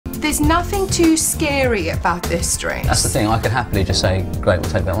there's nothing too scary about this dress. That's the thing, I could happily just say, great, we'll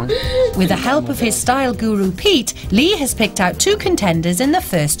take that one. With the help of his style guru Pete, Lee has picked out 2 contenders in the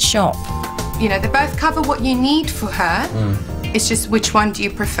first shop. You know, they both cover what you need for her. It's just which one do you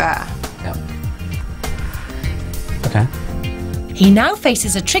prefer? Yeah. Okay. He now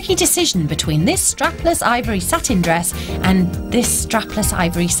faces a tricky decision between this strapless ivory satin dress and this strapless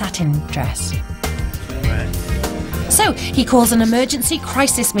ivory satin dress. So he calls an emergency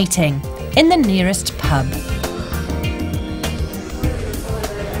crisis meeting in the nearest pub.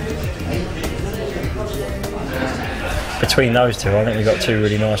 Between those two, I think we've got 2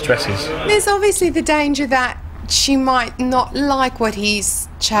 really nice dresses. There's obviously the danger that she might not like what he's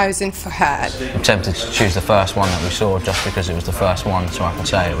chosen for her. I'm tempted to choose the first one that we saw just because it was the first one, so I can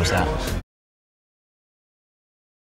say it was that.